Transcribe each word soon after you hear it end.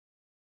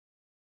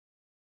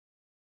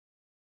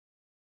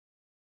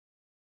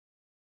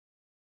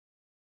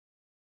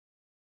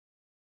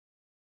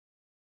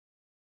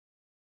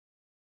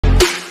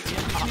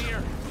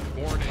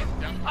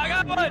I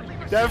got one!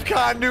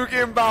 DEFCON nuke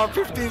inbound,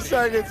 15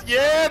 seconds.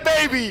 Yeah,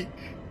 baby!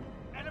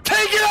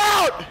 Take it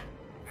out!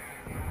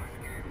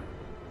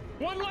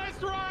 One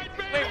last ride,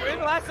 baby! Wait, where's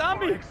the last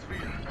zombie?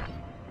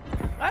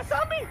 Last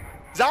zombie?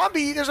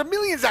 Zombie? There's a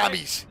million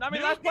zombies. Not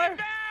me, last player.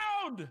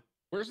 Inbound!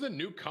 Where's the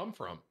nuke come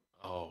from?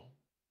 Oh.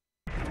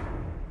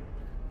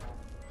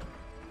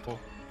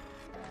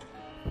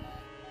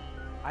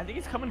 I think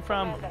it's coming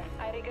from... Commander,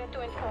 I regret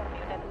to inform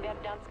you that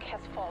Verdansk has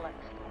fallen.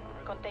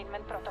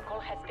 Containment protocol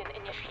has been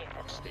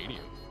initiated.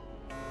 Stadium.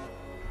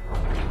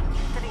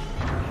 3,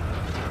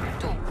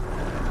 2, 1.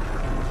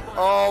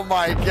 Oh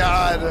my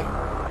god.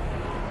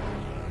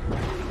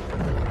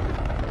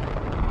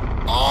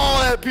 Oh,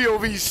 that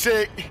POV's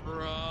sick.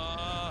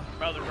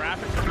 Bro, the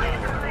graphics are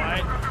good,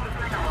 right?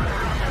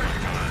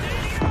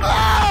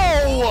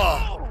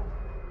 Ow!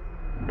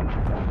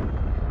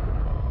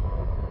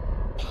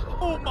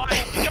 Oh my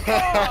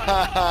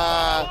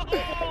god!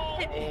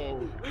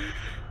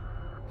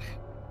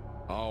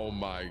 Oh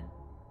my.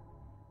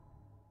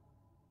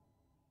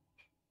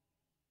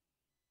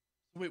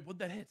 Wait, what'd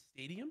that hit?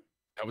 Stadium?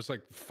 That was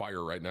like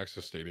fire right next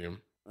to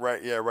stadium.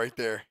 Right, yeah, right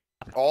there.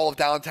 All of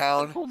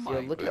downtown. Oh my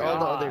Look god. at all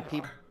the other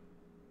people.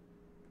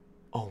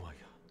 Oh my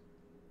god.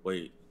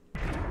 Wait.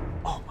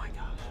 Oh my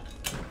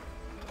gosh.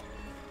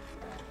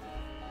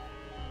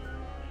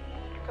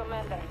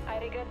 Commander, I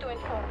regret to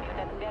inform you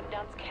that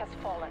Verdansk has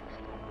fallen.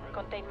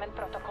 Containment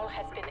protocol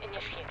has been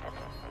initiated.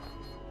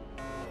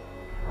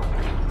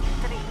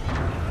 3,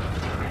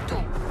 2,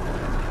 1.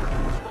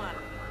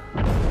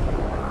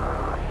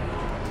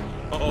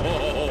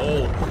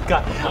 Oh my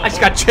god. I just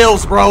got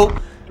chills, bro.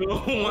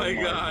 Oh my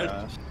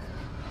gosh.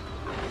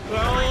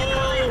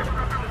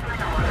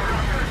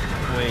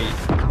 Wait,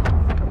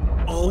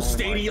 Oh,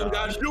 stadium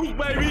got nuked,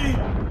 baby.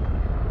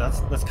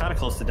 that's kind of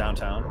close to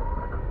downtown.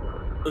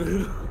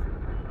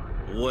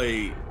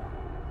 Wait.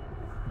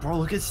 Bro,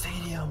 look at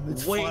stadium.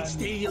 It's Wait, fun.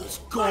 stadium's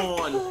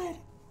gone. Where'd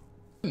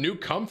the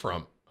nuke come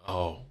from?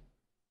 Oh.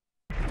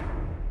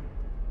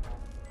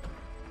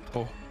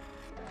 Oh.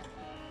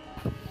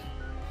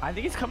 I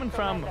think it's coming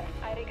from... Commander,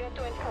 I regret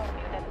to inform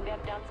you that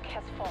Verdansk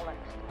has fallen.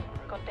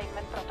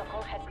 Containment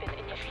protocol has been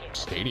initiated.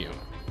 Stadium.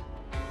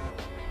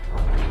 3,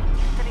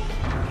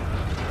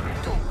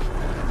 2, 1.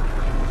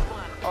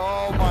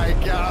 Oh my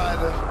god.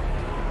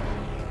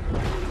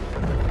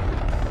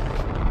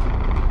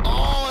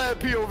 Oh, that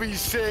POV's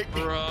sick.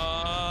 Bro,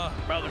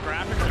 the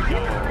graphics are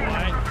good,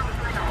 right?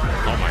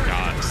 Oh my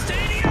god.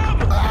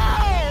 Stadium!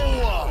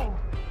 Ow!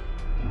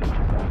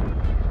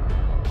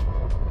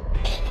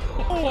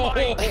 Oh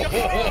my god!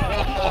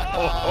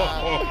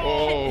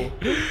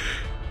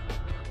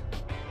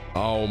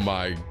 Oh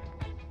my.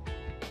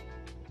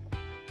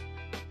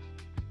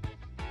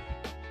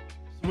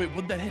 Wait,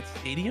 what'd that hit?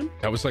 Stadium?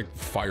 That was like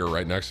fire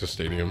right next to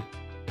stadium.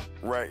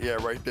 Right, yeah,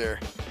 right there.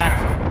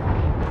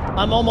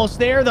 I'm almost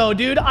there, though,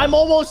 dude. I'm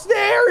almost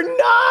there.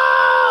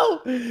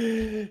 No!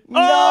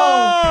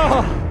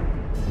 No!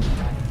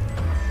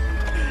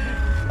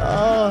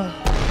 Oh!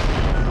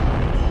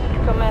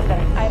 Commander,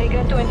 I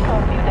regret to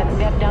inform you that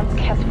Verdansk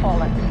has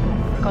fallen.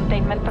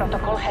 Containment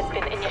protocol has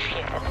been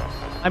initiated.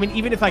 I mean,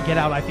 even if I get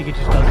out, I think it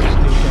just does this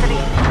nuke. 3,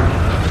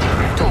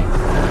 2,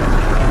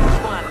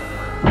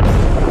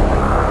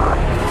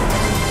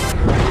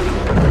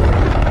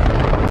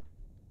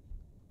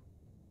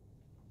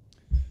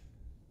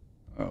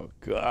 1. Oh,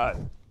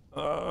 God.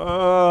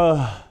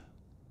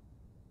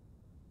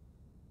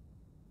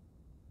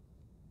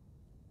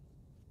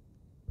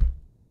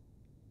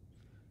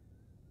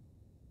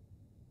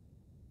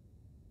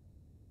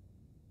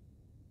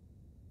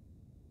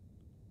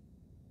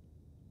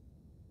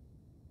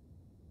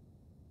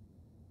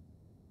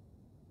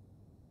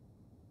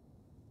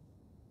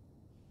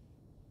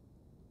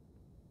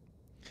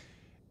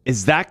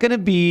 Is that going to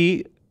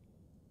be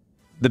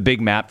the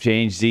big map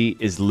change, Z?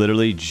 Is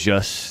literally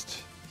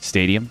just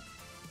stadium?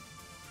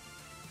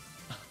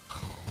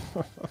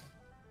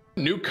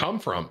 Nuke come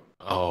from?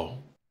 Oh.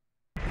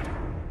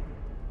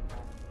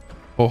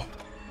 Oh.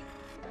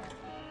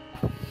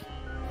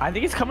 I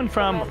think it's coming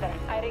from... Commander,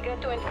 I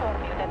regret to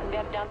inform you that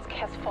Verdansk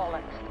has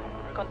fallen.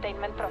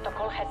 Containment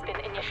protocol has been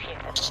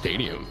initiated.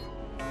 Stadium.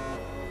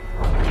 3,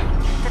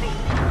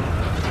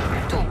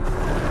 2,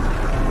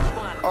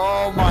 1.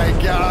 Oh my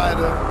god.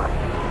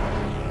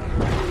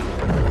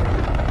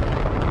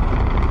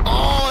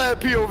 Oh, that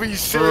POV's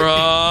sick.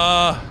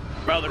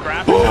 Bro, the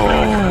graphics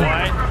are good,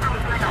 right?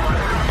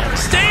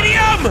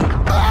 Stadium!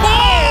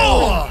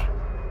 Oh!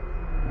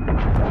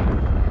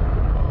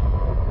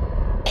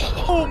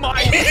 Oh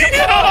my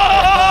god!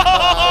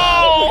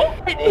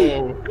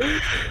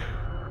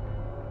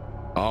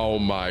 Oh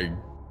my.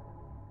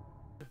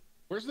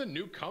 Where's the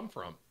nuke come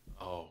from?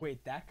 Oh.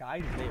 Wait, that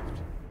guy lived.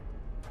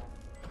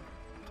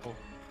 Oh.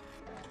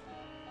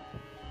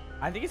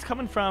 I think it's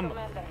coming from...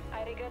 Commander,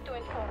 I regret to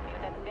inform you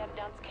that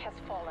Verdansk has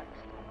fallen.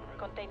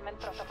 Containment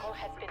protocol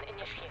has been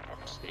initiated.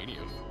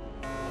 Stadium.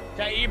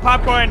 Okay, eat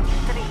popcorn!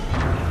 3,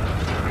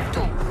 2,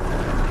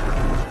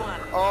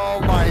 1. Oh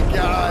my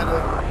god.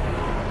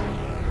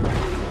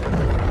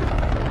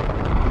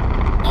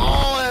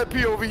 Oh, that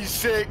POV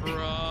sick.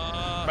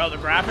 Bro, the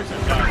graphics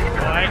are done,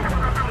 boy.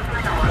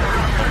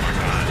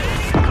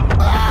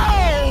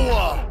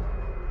 Oh!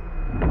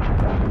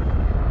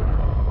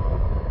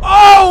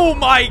 Oh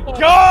my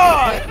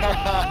god!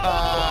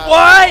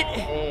 What?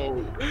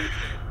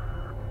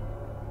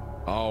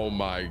 Oh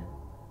my.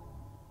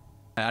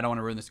 I don't want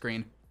to ruin the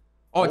screen.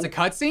 Oh, it's a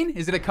cutscene?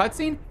 Is it a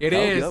cutscene? It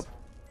is.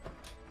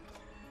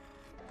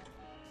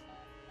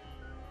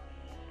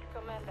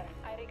 Commander,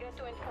 I regret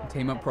to inform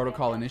Containment that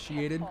protocol Verdansk has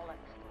initiated. fallen.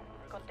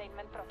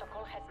 Containment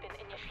protocol has been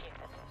initiated.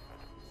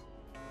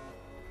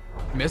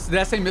 Did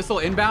I say missile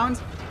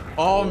inbound?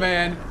 Oh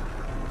man.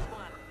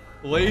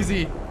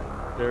 Lazy.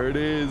 There it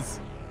is.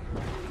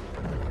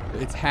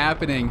 It's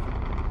happening.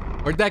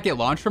 Where did that get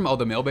launched from? Oh,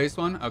 the mail-based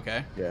one?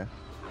 Okay. Yeah.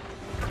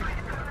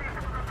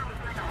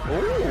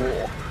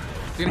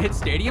 It's gonna hit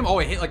stadium? Oh,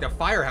 it hit like the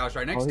firehouse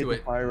right next to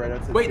it.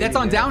 Right Wait, that's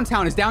on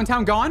downtown. Is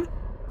downtown gone?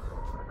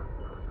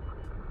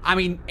 I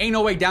mean, ain't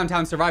no way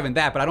downtown's surviving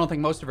that, but I don't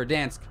think most of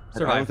Verdansk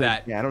survived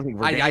that. Yeah, I don't think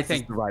Verdansk I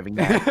think is surviving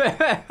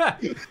that.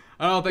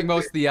 I don't think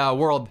most of the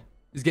world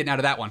is getting out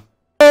of that one.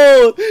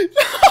 Oh,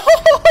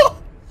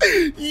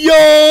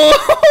 yo,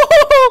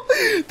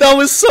 that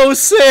was so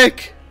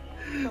sick.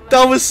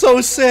 That was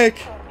so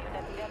sick.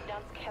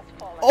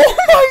 Oh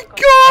my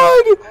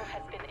god.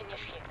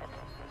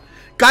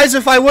 Guys,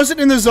 if I wasn't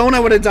in the zone, I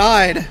would have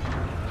died.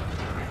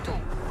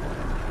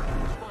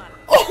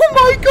 Oh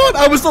my god,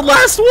 I was the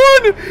last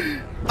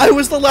one. I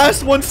was the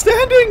last one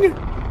standing.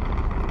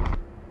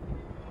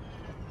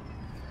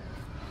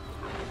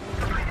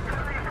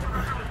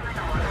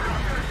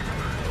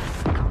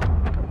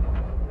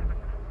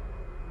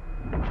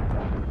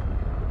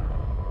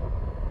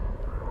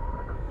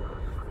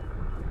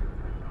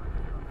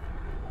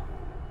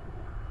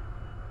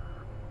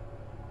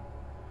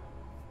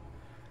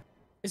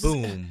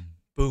 Boom.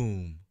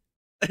 Boom.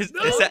 Is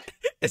that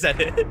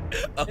it?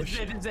 Oh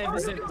shit. Here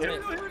we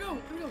go.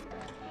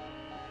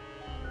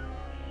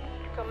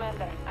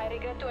 Commander, I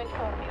regret to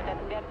inform you that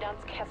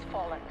Verdansk has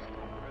fallen.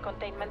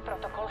 Containment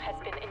protocol has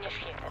been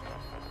initiated.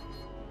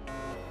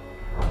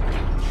 3,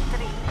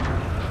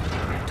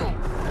 2,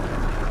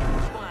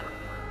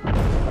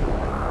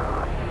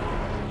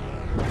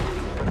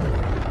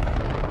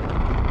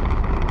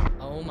 1.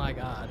 Oh my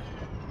god.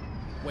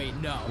 Wait,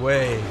 no.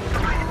 Wait.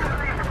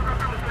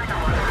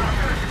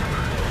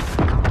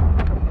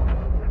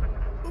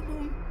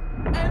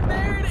 And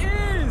there it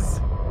is!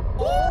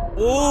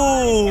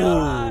 Ooh.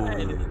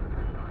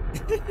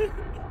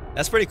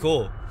 That's pretty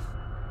cool.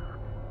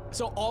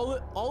 So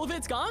all of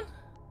it's gone?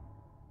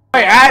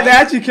 Wait, they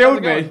actually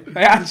killed me.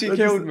 They actually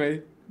killed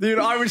me. Dude,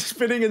 I was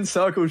spinning in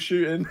circles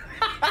shooting.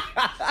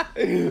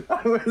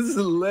 I was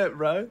lit,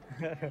 bro.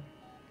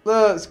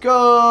 Let's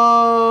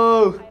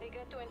go. I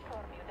regret to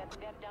inform you that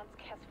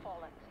Verdansk has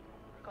fallen.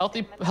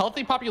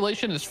 Healthy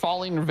population is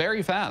falling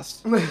very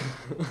fast. 3, 2, 1.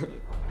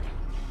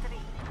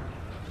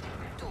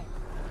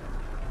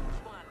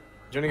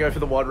 Do you want to go for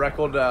the world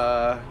record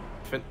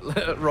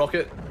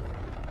rocket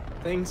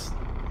things?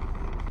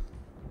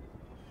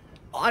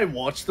 I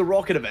watched the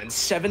rocket event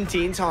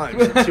 17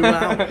 times in 2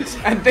 hours.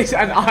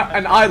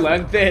 and I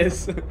learned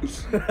this.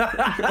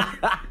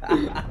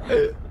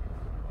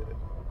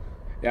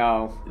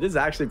 Yo. It is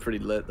actually pretty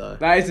lit though.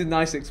 That is a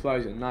nice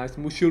explosion. Nice.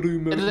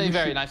 Mushroom. It is a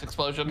very nice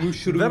explosion.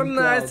 Very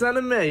nice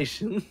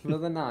animation.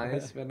 Very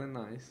nice. Very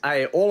nice.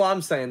 Hey, all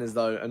I'm saying is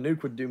though, a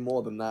nuke would do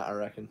more than that, I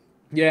reckon.